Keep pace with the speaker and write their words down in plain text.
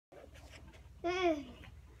I'm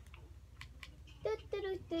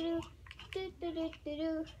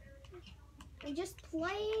just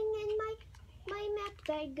playing in my map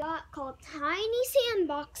that I got called Tiny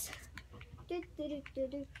Sandbox.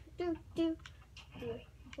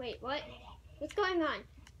 Wait, what? What's going on?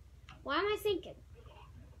 Why am I sinking?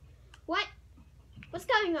 What? What's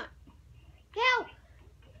going on? Help!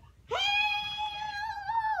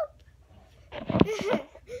 Help!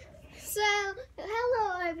 So,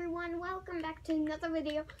 hello everyone, welcome back to another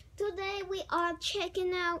video. Today we are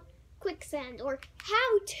checking out quicksand, or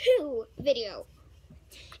how-to video.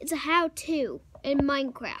 It's a how-to in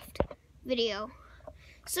Minecraft video.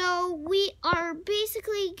 So we are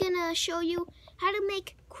basically gonna show you how to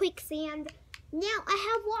make quicksand. Now,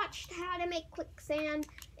 I have watched how to make quicksand.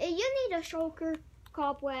 You need a shulker,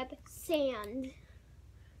 cobweb, sand.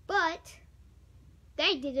 But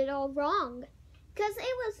they did it all wrong, because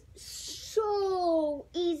it was so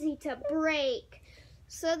easy to break.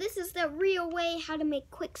 So this is the real way how to make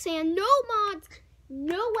quicksand. No mods,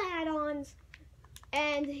 no add-ons,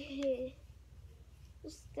 and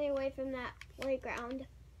just stay away from that playground.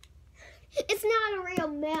 It's not a real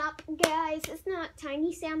map, guys. It's not.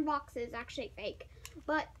 Tiny Sandbox is actually fake.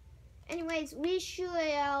 But anyways, we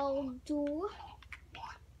shall do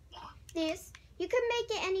this. You can make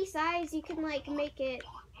it any size. You can like make it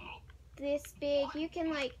this big. You can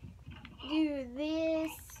like do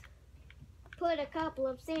this. Put a couple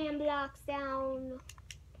of sand blocks down.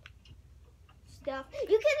 Stuff.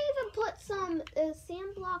 You can even put some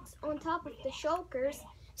sand blocks on top of the shulkers.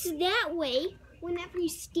 So that way, whenever you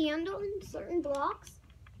stand on certain blocks,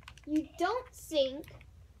 you don't sink.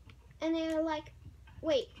 And they're like,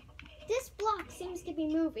 wait, this block seems to be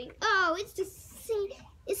moving. Oh, it's the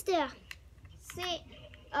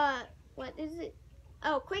what is it?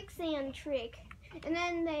 Oh, quicksand trick. And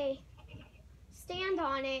then they stand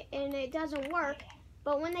on it and it doesn't work.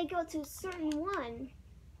 But when they go to a certain one,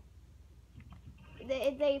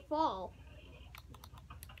 they fall.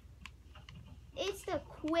 It's the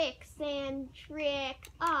quicksand trick.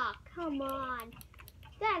 Ah, oh, come on.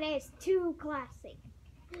 That is too classic.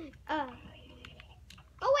 Oh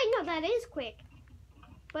wait, no, that is quick.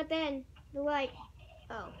 But then, like,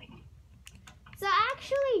 oh. So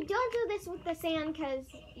actually, don't do this with the sand, because,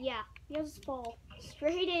 yeah, you'll just fall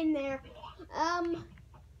straight in there.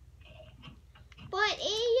 But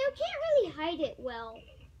you can't really hide it well.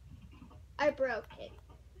 I broke it.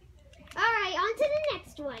 Alright, on to the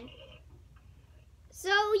next one. So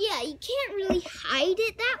yeah, you can't really hide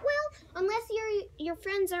it that well unless your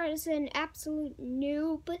friends are as an absolute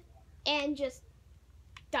noob and just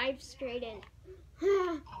dive straight in.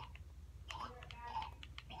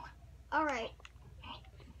 Alright.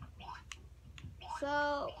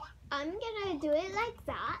 So I'm gonna do it like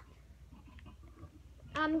that.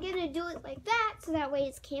 I'm gonna do it like that so that way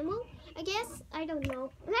it's camo, I guess. I don't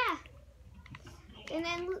know. And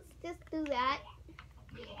then let's just do that.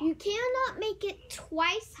 You cannot make it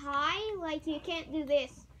twice high, like you can't do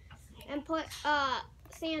this and put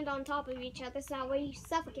sand on top of each other so that way you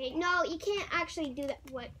suffocate. No, you can't actually do that.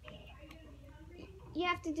 What? You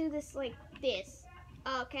have to do this like this,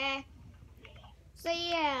 okay? So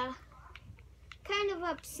yeah, kind of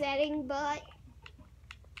upsetting, but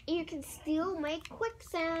you can still make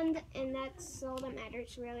quicksand, and that's all that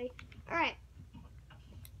matters, really. Alright.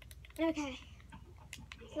 Okay.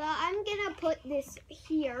 So I'm gonna put this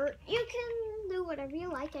here. You can do whatever you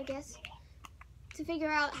like, I guess, to figure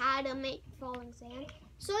out how to make falling sand.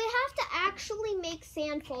 So you have to actually make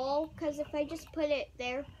sand fall, because if I just put it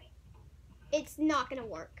there, it's not gonna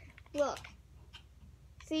work. Look.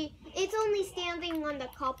 See, it's only standing on the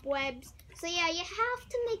cobwebs. So yeah, you have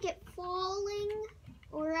to make it falling,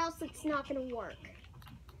 or else it's not gonna work.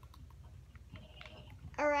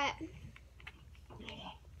 Alright.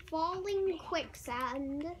 Falling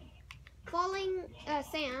quicksand. Falling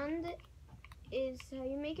sand is how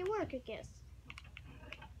you make it work, I guess.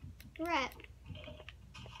 Right.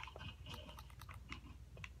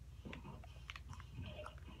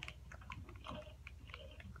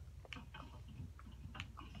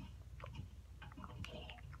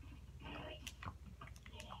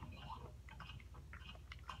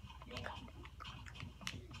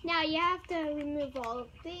 Now you have to remove all of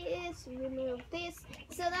this, remove this,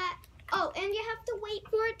 so that, oh, and you have to wait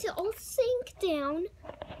for it to all sink down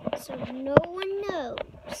so no one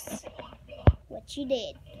knows what you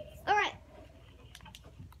did. Alright.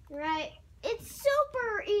 Right. It's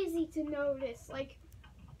super easy to notice, like,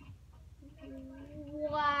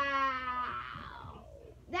 wow.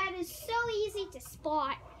 That is so easy to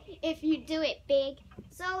spot if you do it big.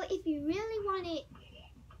 So if you really want it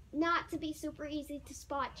not to be super easy to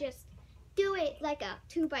spot, just do it like a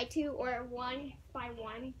 2x2 or a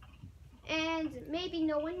 1x1, and maybe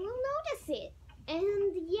no one will notice it.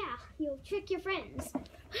 And yeah, you'll trick your friends.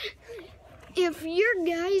 If your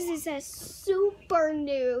guys is a super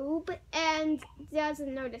noob and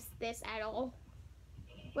doesn't notice this at all,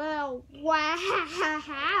 well,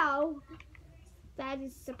 wow, that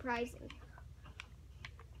is surprising.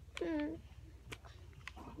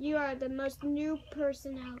 You are the most noob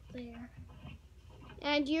person out there.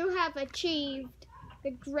 And you have achieved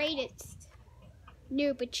the greatest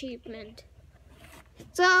noob achievement.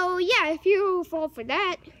 So yeah, if you fall for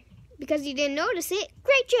that because you didn't notice it,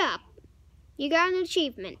 great job. You got an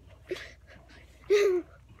achievement.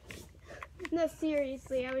 No,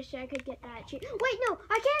 seriously, I wish I could get that achievement. Wait, no,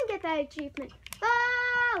 I can't get that achievement.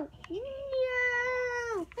 Oh,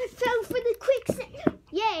 no. I fell for the quicksand.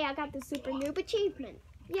 Yay, I got the super noob achievement.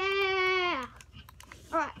 Yeah.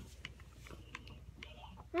 All right.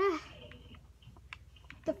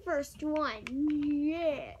 The first one.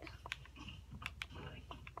 Yeah.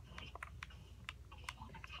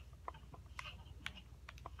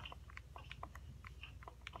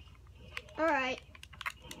 All right.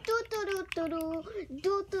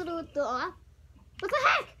 What the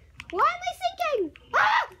heck? Why am I sinking?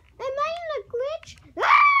 Ah! Am I in a glitch?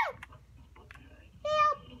 Ah!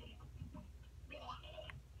 Help!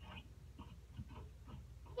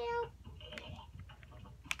 Help!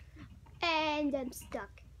 And I'm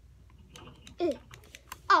stuck.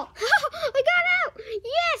 Oh, I got out!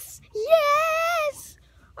 Yes! Yes!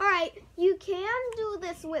 All right, you can do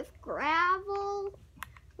this with gravel.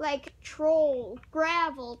 Like troll,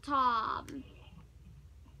 gravel, Tom.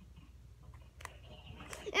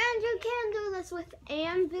 And you can do this with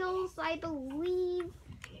anvils, I believe.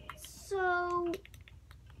 So,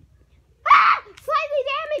 slightly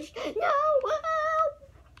damaged. No.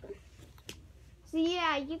 So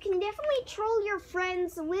yeah, you can definitely troll your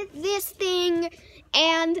friends with this thing,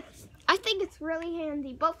 and I think it's really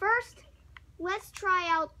handy. But first, let's try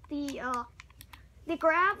out the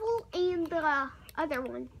gravel and the other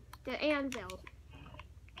one, the anvil.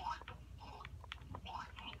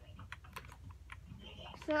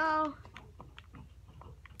 So,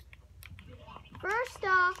 first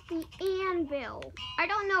off, the anvil. I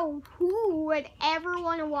don't know who would ever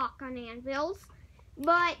want to walk on anvils,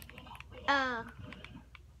 but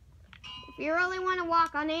if you really want to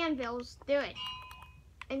walk on anvils, do it.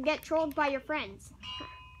 And get trolled by your friends.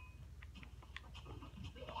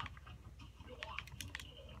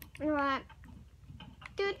 Alright.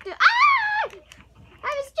 Ah!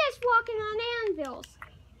 I was just walking on anvils.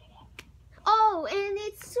 Oh, and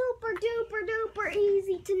it's super duper duper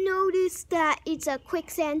easy to notice that it's a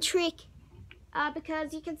quicksand trick.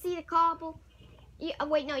 Because you can see the cobble.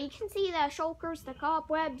 Wait, no, you can see the shulkers, the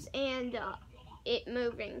cobwebs, and it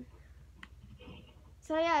moving.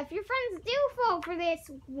 So yeah, if your friends do fall for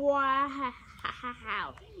this, wow,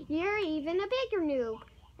 you're even a bigger noob.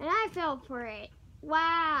 And I fell for it.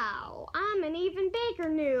 Wow, I'm an even bigger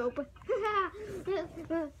noob.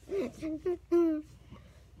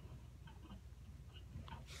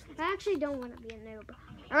 I actually don't want to be a noob.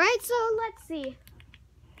 Alright, so let's see.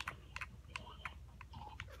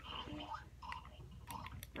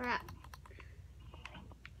 Alright.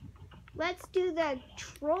 Let's do the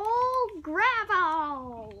troll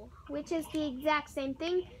gravel, which is the exact same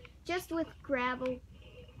thing, just with gravel.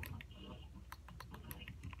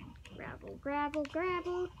 Gravel, gravel,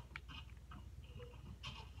 gravel.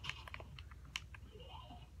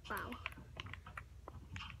 Wow.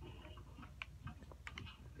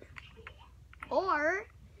 Or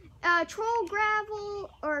troll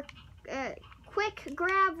gravel, or quick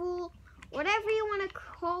gravel, whatever you want to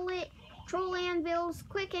call it. Troll anvils,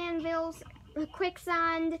 quicksand,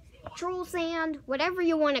 troll sand, whatever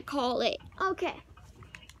you want to call it. Okay.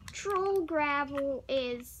 Troll gravel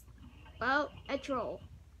is, well, a troll.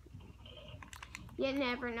 You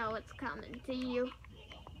never know what's coming to you.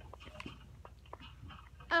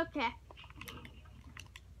 Okay.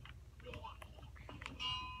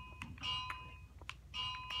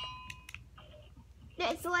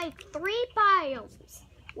 It's like 3 biomes.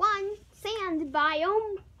 1, sand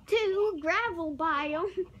biome. 2, gravel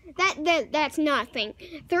biome. That's nothing.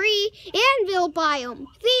 3, anvil biome.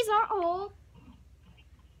 These are all,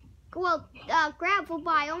 well, gravel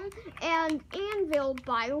biome and anvil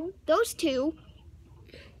biome. Those 2.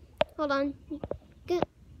 Hold on.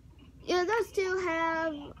 Yeah, those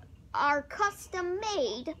 2 are custom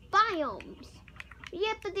made biomes.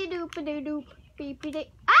 Yippity-doopity-doop. Beepity.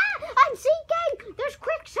 Ah! I'm sinking! There's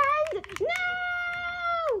quicksand!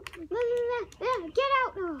 No! Get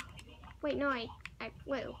out! Oh. Wait, no, I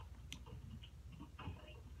flew.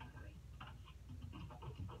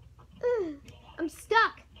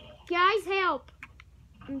 stuck. Guys, help.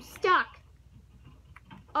 I'm stuck.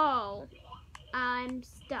 Oh, I'm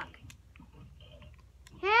stuck.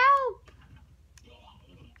 Help.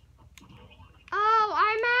 Oh,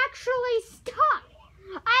 I'm actually stuck.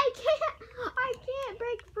 I can't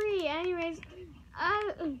break free. Anyways,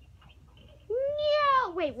 no.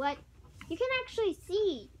 Wait, what? You can actually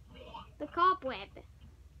see the cobweb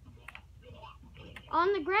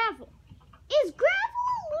on the gravel. Is gravel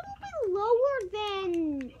a little bit lower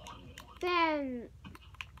than sand?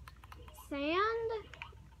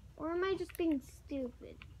 Or am I just being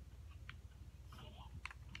stupid?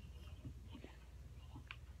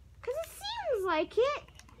 Because it seems like it.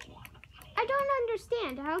 I don't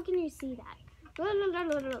understand. How can you see that?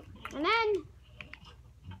 And then,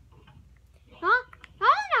 huh?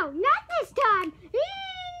 Oh no, not this time.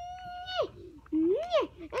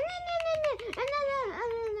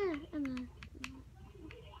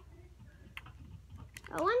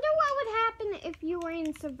 I wonder what would happen if you were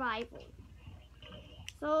in survival.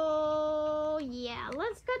 So, yeah,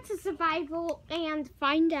 let's go to survival and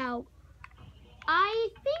find out. I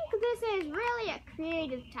think this is really a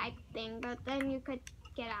creative type thing, but then you could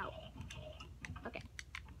get out. Okay.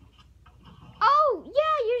 Oh,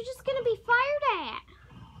 yeah, you're just gonna be fired at.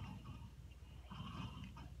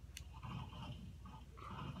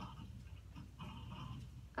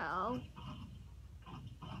 Oh.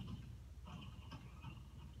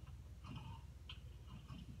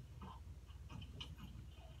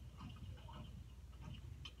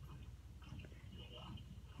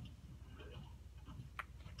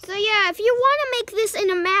 So yeah, if you want to make this in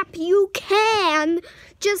a map, you can.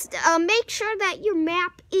 Just make sure that your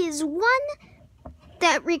map is one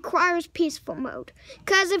that requires peaceful mode.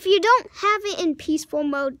 Because if you don't have it in peaceful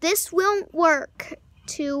mode, this won't work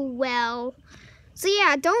too well. So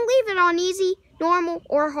yeah, don't leave it on easy, normal,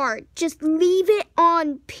 or hard. Just leave it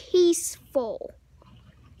on peaceful.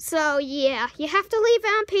 So yeah, you have to leave it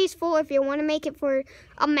on peaceful if you want to make it for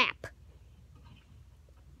a map.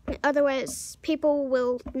 Otherwise, people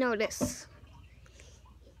will notice.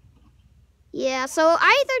 Yeah, so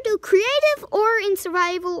either do creative or in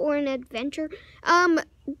survival or in adventure.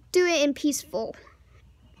 Do it in peaceful.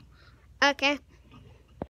 Okay.